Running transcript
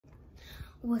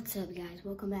What's up, guys?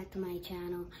 Welcome back to my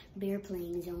channel, Bear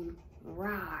Playing Zone.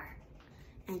 Rawr!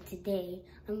 And today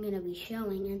I'm gonna be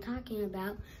showing and talking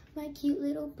about my cute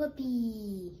little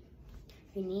puppy.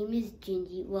 Her name is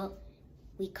Gingy. Well,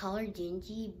 we call her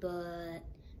Gingy, but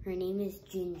her name is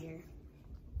Ginger.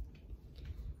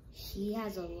 She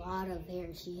has a lot of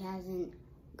hair. She hasn't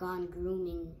gone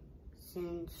grooming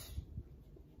since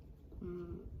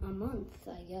a month,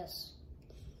 I guess.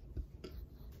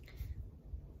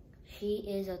 She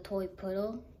is a toy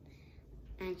poodle,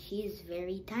 and she is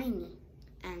very tiny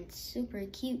and super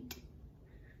cute.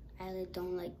 I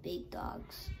don't like big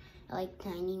dogs. I like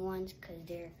tiny ones because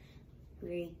they're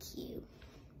very cute.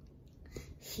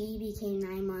 She became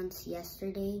 9 months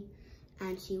yesterday,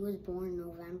 and she was born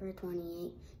November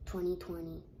 28,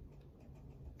 2020.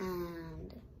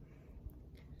 And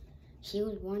she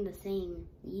was born the same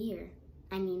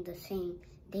the same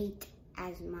date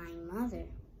as my mother.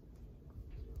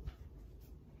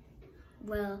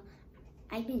 Well,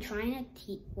 I've been trying to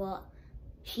teach,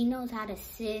 she knows how to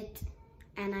sit,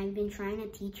 and I've been trying to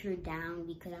teach her down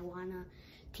because I want to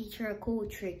teach her a cool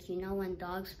trick. You know, when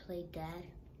dogs play dead,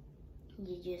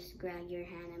 you just grab your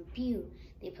hand and pew,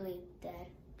 they play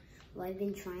dead. Well, I've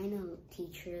been trying to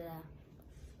teach her that,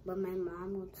 but my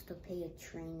mom wants to pay a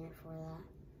trainer for that.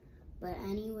 But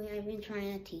anyway, I've been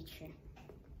trying to teach her.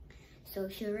 So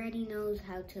she already knows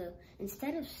how to,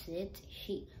 instead of sit,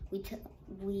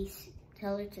 we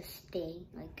tell her to stay,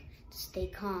 stay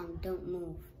calm, don't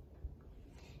move.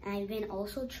 And I've been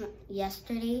also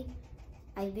yesterday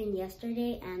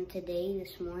and today,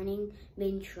 this morning,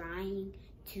 been trying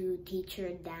to teach her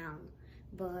down,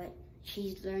 but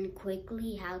she's learned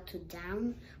quickly how to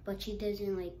down, but she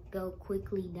doesn't go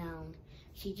quickly down.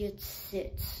 She just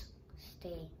sits,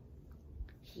 stay.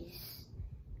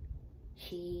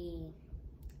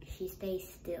 She stays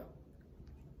still.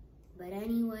 But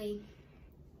anyway,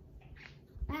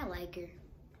 I like her.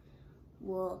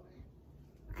 Well,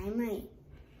 I might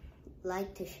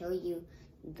like to show you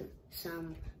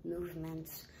some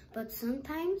movements, but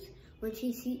sometimes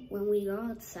when we go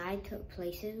outside to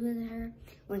places with her,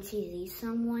 when she sees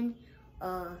someone,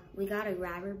 we gotta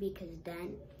grab her because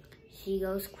then she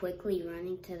goes quickly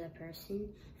running to the person,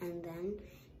 and then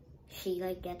she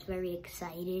gets very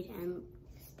excited and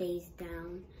stays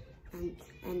down, and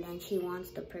then she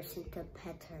wants the person to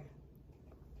pet her.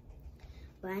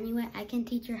 But anyway, I can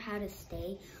teach her how to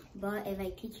stay, but if I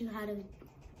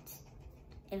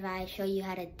show you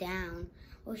how to down,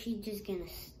 well, she's just gonna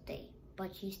stay,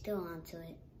 but she's still onto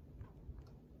it.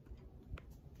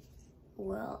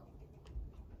 Well,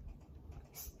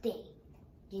 stay,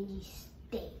 Gingy,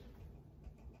 stay,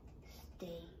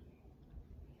 stay.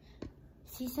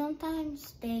 She sometimes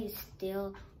stays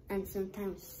still and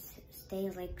sometimes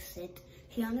stays sit.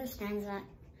 She understands that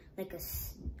like a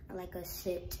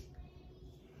sit,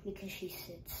 because she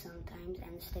sits sometimes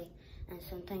and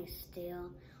sometimes still,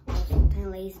 or sometimes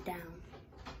lays down.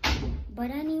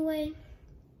 But anyway,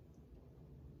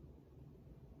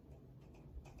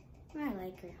 I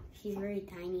like her. She's very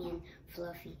tiny and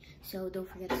fluffy. So don't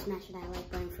forget to smash that like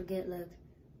button for good luck.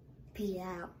 Peace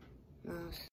out.